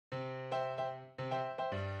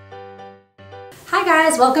Hi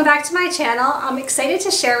guys, welcome back to my channel. I'm excited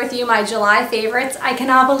to share with you my July favorites. I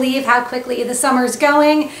cannot believe how quickly the summer's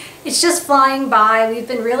going. It's just flying by. We've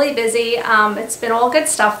been really busy. It's been all good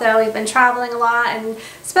stuff though. We've been traveling a lot and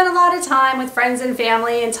spent a lot of time with friends and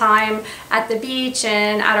family and time at the beach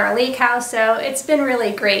and at our lake house, so it's been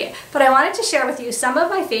really great. But I wanted to share with you some of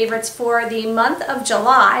my favorites for the month of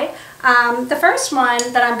July. The first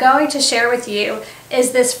one that I'm going to share with you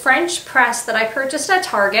is this French press that I purchased at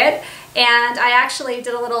Target. And I actually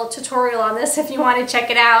did a little tutorial on this if you want to check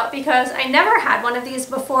it out, because I never had one of these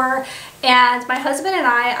before. And my husband and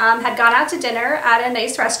I had gone out to dinner at a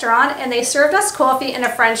nice restaurant and they served us coffee in a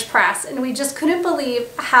French press, and we just couldn't believe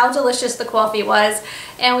how delicious the coffee was.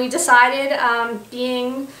 And we decided,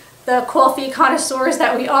 being the coffee connoisseurs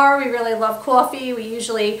that we are, we really love coffee. We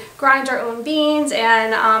usually grind our own beans,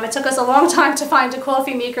 and it took us a long time to find a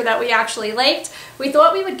coffee maker that we actually liked. We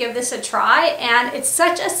thought we would give this a try, and it's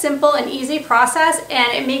such a simple and easy process,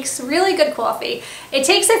 and it makes really good coffee. It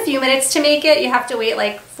takes a few minutes to make it. You have to wait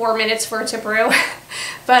like 4 minutes for it to brew.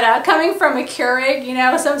 But coming from a Keurig, you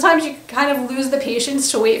know, sometimes you kind of lose the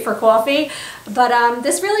patience to wait for coffee. But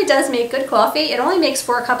this really does make good coffee. It only makes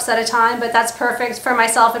 4 cups at a time, but that's perfect for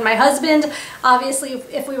myself and my husband. Obviously,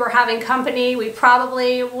 if we were having company, we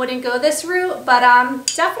probably wouldn't go this route, but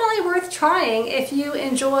definitely worth trying if you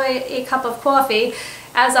enjoy a cup of coffee.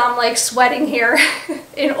 As I'm like sweating here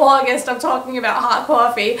in August, I'm talking about hot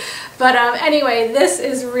coffee. But anyway, this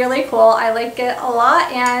is really cool. I like it a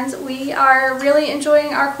lot, and we are really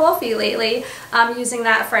enjoying our coffee lately using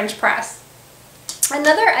that French press.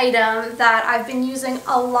 Another item that I've been using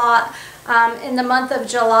a lot in the month of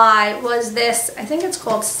July was this, I think it's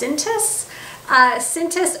called Cintas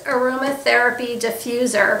Aromatherapy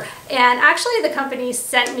Diffuser. And actually the company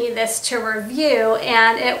sent me this to review,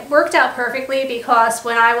 and it worked out perfectly because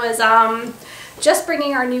when I was just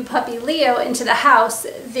bringing our new puppy Leo into the house,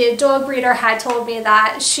 the dog breeder had told me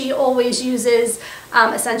that she always uses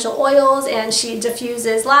essential oils, and she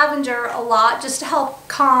diffuses lavender a lot just to help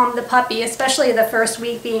calm the puppy, especially the first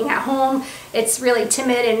week being at home. It's really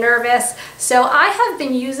timid and nervous. So I have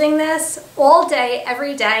been using this all day,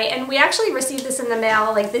 every day, and we actually received this in the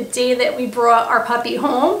mail like the day that we brought our puppy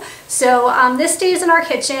home. So this stays in our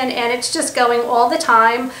kitchen, and it's just going all the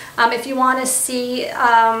time. If you want to see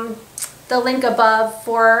the link above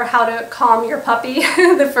for how to calm your puppy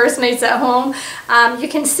the first nights at home, you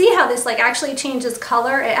can see how this like actually changes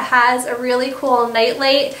color. It has a really cool night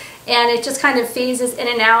light, and it just kind of phases in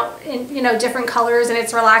and out in, you know, different colors, and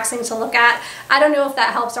it's relaxing to look at. I don't know if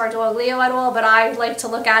that helps our dog Leo at all, but I like to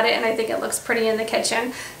look at it, and I think it looks pretty in the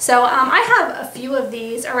kitchen. So I have a few of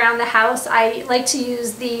these around the house. I like to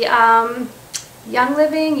use the Young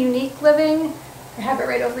Living, Unique Living. I have it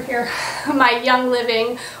right over here. My Young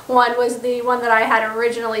Living one was the one that I had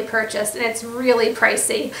originally purchased, and it's really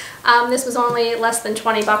pricey. This was only less than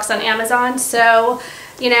 20 bucks on Amazon, so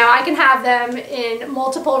you know, I can have them in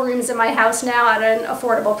multiple rooms in my house now at an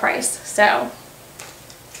affordable price. So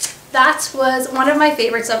that was one of my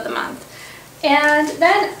favorites of the month. And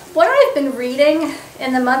then what I've been reading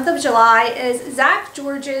in the month of July is Zach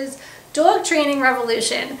George's Dog Training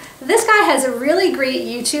Revolution. This guy has a really great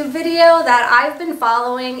YouTube video that I've been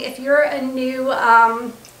following. If you're a new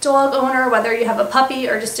dog owner, whether you have a puppy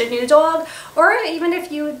or just a new dog, or even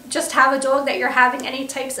if you just have a dog that you're having any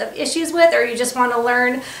types of issues with, or you just want to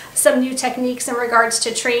learn some new techniques in regards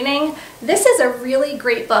to training, this is a really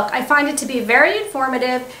great book. I find it to be very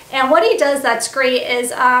informative, and what he does that's great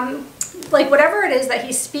is like whatever it is that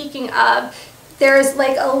he's speaking of, there's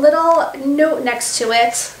like a little note next to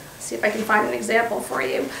it. See if I can find an example for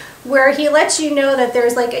you, where he lets you know that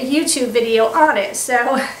there's like a YouTube video on it.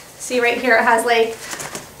 So see right here, it has like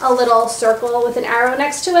a little circle with an arrow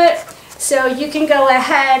next to it. So you can go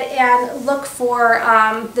ahead and look for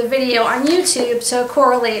the video on YouTube to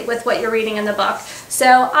correlate with what you're reading in the book.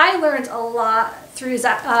 So I learned a lot through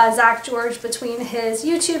Zach George between his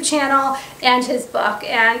YouTube channel and his book,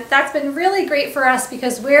 and that's been really great for us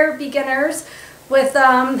because we're beginners with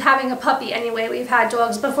having a puppy anyway. We've had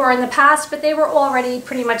dogs before in the past, but they were already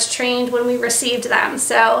pretty much trained when we received them.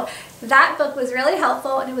 So that book was really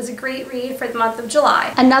helpful, and it was a great read for the month of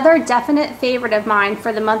July. Another definite favorite of mine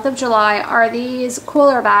for the month of July are these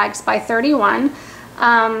cooler bags by 31.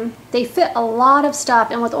 They fit a lot of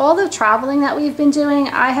stuff, and with all the traveling that we've been doing,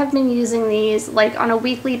 I have been using these like on a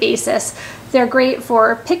weekly basis. They're great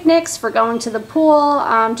for picnics, for going to the pool,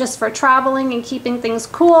 just for traveling and keeping things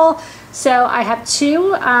cool. So I have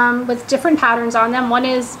 2 with different patterns on them. One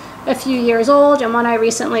is a few years old and one I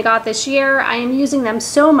recently got this year. I am using them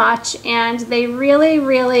so much, and they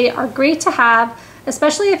really are great to have,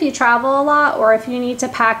 especially if you travel a lot or if you need to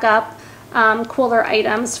pack up cooler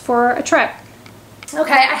items for a trip.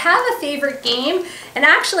 Okay, I have a favorite game, and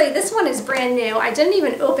actually this one is brand new. I didn't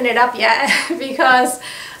even open it up yet because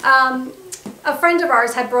a friend of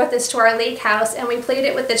ours had brought this to our lake house and we played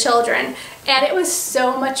it with the children, and it was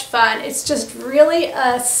so much fun. It's just really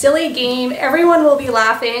a silly game. Everyone will be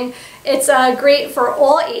laughing. It's great for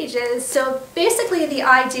all ages. So basically the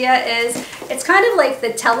idea is it's kind of like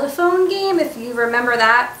the telephone game, if you remember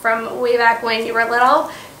that from way back when you were little.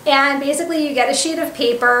 And basically you get a sheet of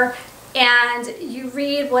paper and you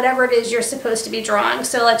read whatever it is you're supposed to be drawing.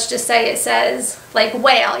 So let's just say it says like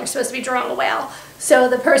whale, you're supposed to be drawing a whale. So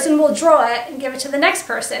the person will draw it and give it to the next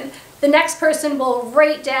person. The next person will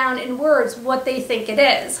write down in words what they think it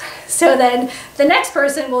is. So then the next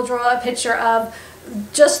person will draw a picture of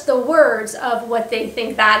just the words of what they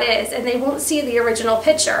think that is, and they won't see the original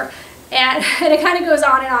picture. And it kind of goes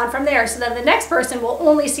on and on from there. So then the next person will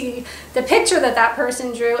only see the picture that that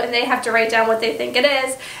person drew, and they have to write down what they think it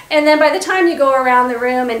is. And then by the time you go around the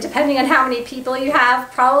room, and depending on how many people you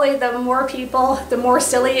have, probably the more people, the more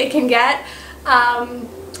silly it can get.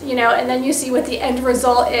 You know, and then you see what the end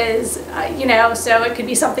result is, you know, so it could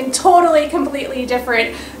be something totally, completely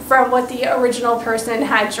different from what the original person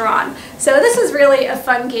had drawn. So this is really a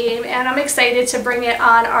fun game, and I'm excited to bring it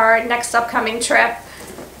on our next upcoming trip.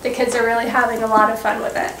 The kids are really having a lot of fun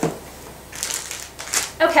with it.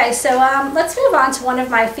 Okay, so let's move on to one of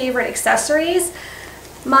my favorite accessories.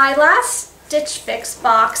 My last Stitch Fix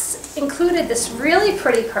box included this really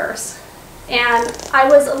pretty purse. And I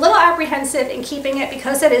was a little apprehensive in keeping it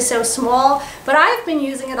because it is so small, but I've been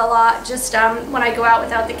using it a lot just when I go out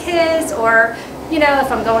without the kids, or, you know,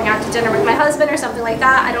 if I'm going out to dinner with my husband or something like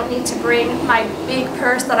that. I don't need to bring my big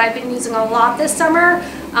purse that I've been using a lot this summer.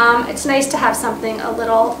 It's nice to have something a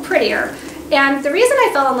little prettier. And the reason I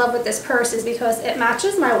fell in love with this purse is because it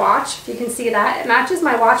matches my watch. If you can see that, it matches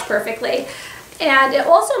my watch perfectly. And it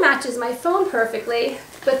also matches my phone perfectly.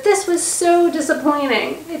 But this was so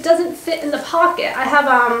disappointing. It doesn't fit in the pocket. I have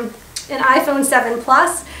an iPhone 7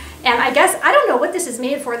 Plus, and I guess, I don't know what this is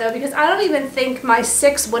made for though, because I don't even think my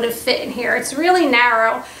 6 would have fit in here. It's really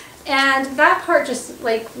narrow, and that part just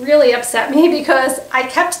like really upset me because I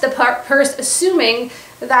kept the purse assuming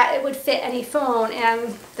that it would fit any phone,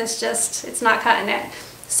 and this just, it's not cutting it.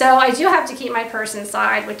 So I do have to keep my purse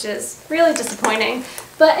inside, which is really disappointing.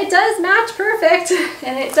 But it does match perfect,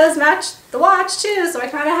 and it does match the watch too, so I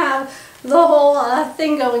kind of have the whole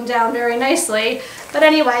thing going down very nicely. But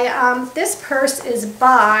anyway, this purse is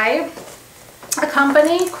by a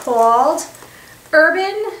company called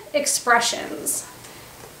Urban Expressions.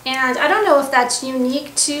 And I don't know if that's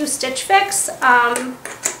unique to Stitch Fix,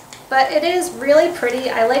 but it is really pretty.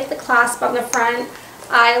 I like the clasp on the front.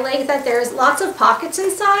 I like that there's lots of pockets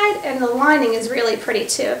inside, and the lining is really pretty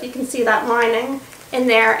too. If you can see that lining in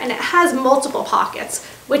there, and it has multiple pockets,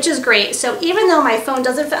 which is great. So even though my phone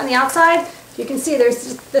doesn't fit on the outside, you can see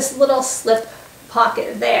there's this little slip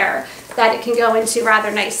pocket there that it can go into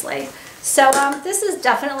rather nicely. So this is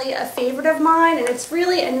definitely a favorite of mine, and it's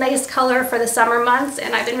really a nice color for the summer months,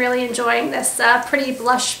 and I've been really enjoying this pretty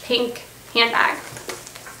blush pink handbag.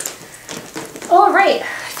 All right,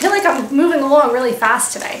 I feel like I'm moving along really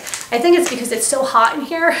fast today. I think it's because it's so hot in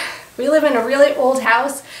here. We live in a really old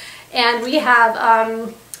house, and we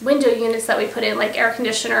have window units that we put in, like air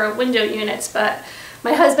conditioner window units, but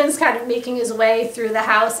my husband's kind of making his way through the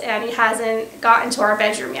house, and he hasn't gotten to our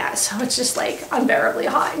bedroom yet, so it's just like unbearably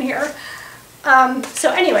hot in here.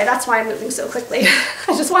 So anyway, that's why I'm moving so quickly.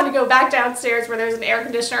 I just want to go back downstairs where there's an air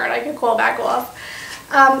conditioner and I can cool back off.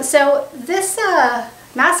 So this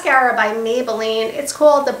mascara by Maybelline, it's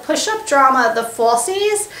called the Push-Up Drama The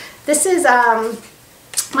Falsies. This is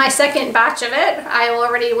my second batch of it. I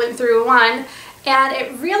already went through one, and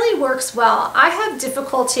it really works well. I have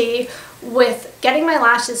difficulty with getting my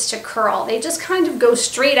lashes to curl. They just kind of go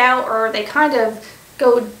straight out, or they kind of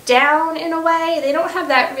go down in a way. They don't have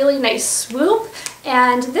that really nice swoop,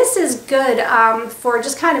 and this is good for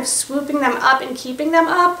just kind of swooping them up and keeping them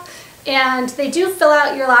up. And they do fill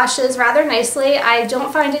out your lashes rather nicely. I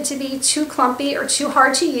don't find it to be too clumpy or too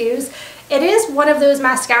hard to use. It is one of those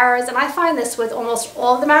mascaras, and I find this with almost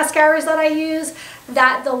all of the mascaras that I use,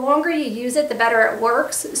 that the longer you use it, the better it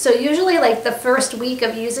works. So usually like the first week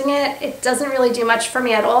of using it, it doesn't really do much for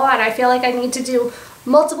me at all, and I feel like I need to do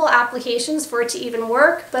multiple applications for it to even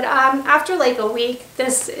work. But after like a week,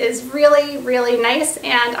 this is really, really nice,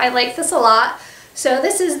 and I like this a lot. So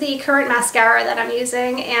this is the current mascara that I'm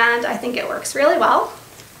using, and I think it works really well.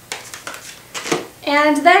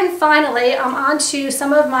 And then finally, I'm on to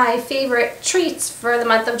some of my favorite treats for the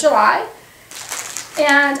month of July.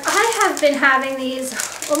 And I have been having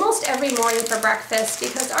these almost every every morning for breakfast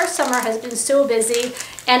because our summer has been so busy,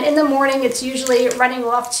 and in the morning it's usually running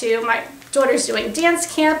off to my daughter's doing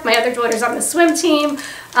dance camp, my other daughter's on the swim team,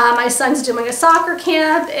 my son's doing a soccer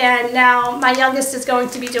camp, and now my youngest is going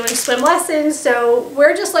to be doing swim lessons. So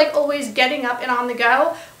we're just like always getting up and on the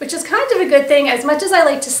go, which is kind of a good thing. As much as I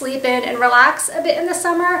like to sleep in and relax a bit in the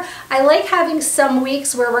summer, I like having some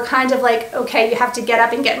weeks where we're kind of like, okay, you have to get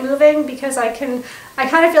up and get moving, because I kind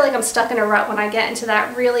of feel like I'm stuck in a rut when I get into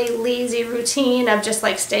that really lazy routine of just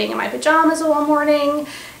like staying in my pajamas all morning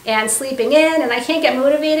and sleeping in, and I can't get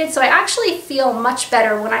motivated. So I actually feel much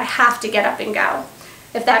better when I have to get up and go,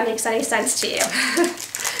 if that makes any sense to you.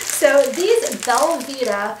 So these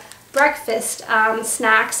Velveeta breakfast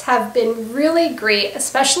snacks have been really great,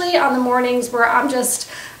 especially on the mornings where I'm just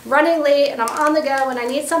running late and I'm on the go and I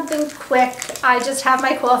need something quick. I just have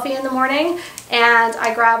my coffee in the morning and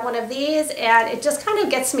I grab one of these, and it just kind of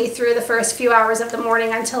gets me through the first few hours of the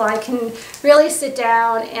morning until I can really sit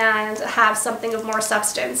down and have something of more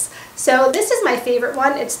substance. So this is my favorite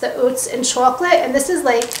one. It's the oats and chocolate, and this is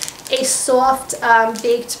like a soft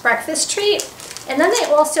baked breakfast treat. And then they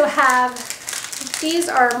also have, these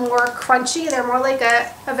are more crunchy. They're more like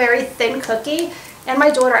a very thin cookie, and my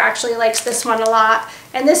daughter actually likes this one a lot.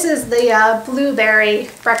 And this is the blueberry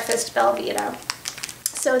breakfast Velveeta.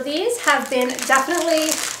 So these have been definitely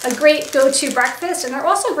a great go-to breakfast, and they're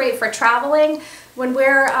also great for traveling. When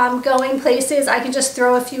we're going places, I can just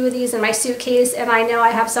throw a few of these in my suitcase, and I know I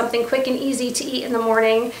have something quick and easy to eat in the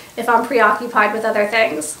morning if I'm preoccupied with other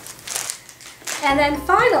things. And then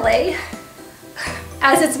finally,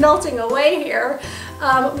 as it's melting away here,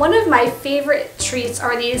 one of my favorite treats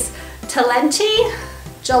are these Talenti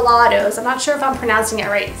gelatos. I'm not sure if I'm pronouncing it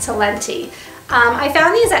right, Talenti. I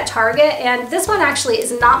found these at Target, and this one actually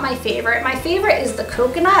is not my favorite. My favorite is the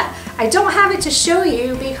coconut. I don't have it to show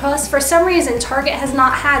you because for some reason Target has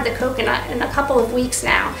not had the coconut in a couple of weeks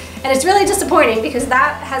now. And it's really disappointing because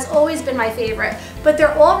that has always been my favorite. But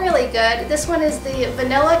they're all really good. This one is the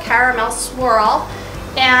vanilla caramel swirl,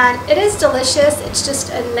 and it is delicious. It's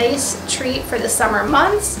just a nice treat for the summer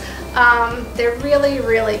months. They're really,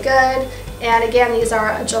 really good. And again, these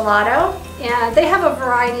are a gelato, and they have a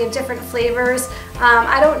variety of different flavors.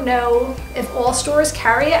 I don't know if all stores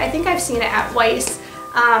carry it. I think I've seen it at Weis,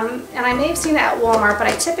 and I may have seen it at Walmart, but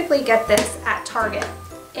I typically get this at Target.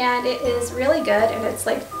 And it is really good, and it's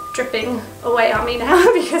like dripping away on me now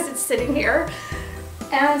because it's sitting here.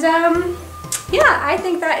 And yeah, I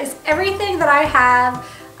think that is everything that I have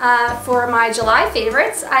for my July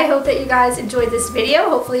favorites. I hope that you guys enjoyed this video.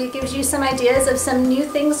 Hopefully it gives you some ideas of some new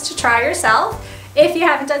things to try yourself. If you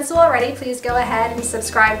haven't done so already, please go ahead and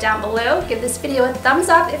subscribe down below. Give this video a thumbs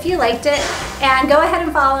up if you liked it, and go ahead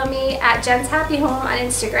and follow me at Jen's Happy Home on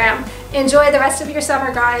Instagram. Enjoy the rest of your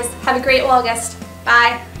summer, guys. Have a great August.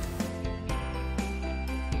 Bye.